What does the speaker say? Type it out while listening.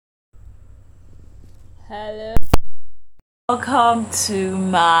Hello. Welcome to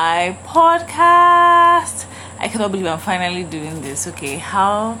my podcast. I cannot believe I'm finally doing this. Okay,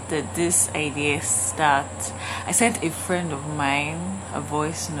 how did this idea start? I sent a friend of mine a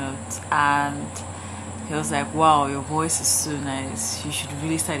voice note and he was like, wow, your voice is so nice. You should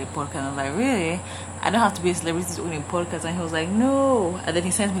really start a podcast. And I was like, really? I don't have to be a celebrity to own a podcast. And he was like, no. And then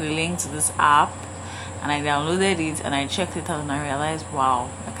he sent me the link to this app and I downloaded it and I checked it out and I realized, wow,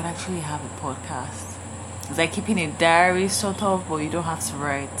 I can actually have a podcast. It's like keeping a diary sort of, but you don't have to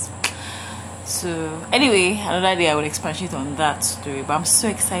write. So anyway, another day I will expatiate on that story. But I'm so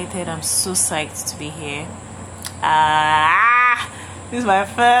excited. I'm so psyched to be here. This is my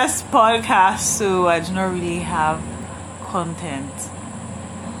first podcast, so I do not really have content.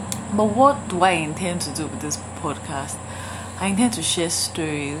 But what do I intend to do with this podcast? I intend to share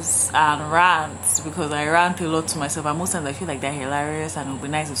stories and rants because I rant a lot to myself, and most times I feel like they're hilarious and it would be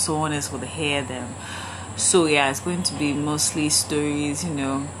nice if someone else would hear them. So yeah, it's going to be mostly stories,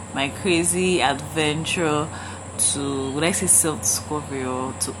 my crazy adventure to, would I say, self-discovery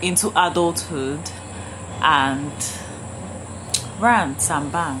or into adulthood, and rants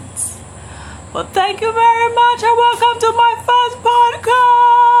and bants. But thank you very much and welcome to my first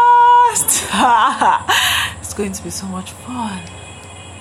podcast. It's going to be so much fun.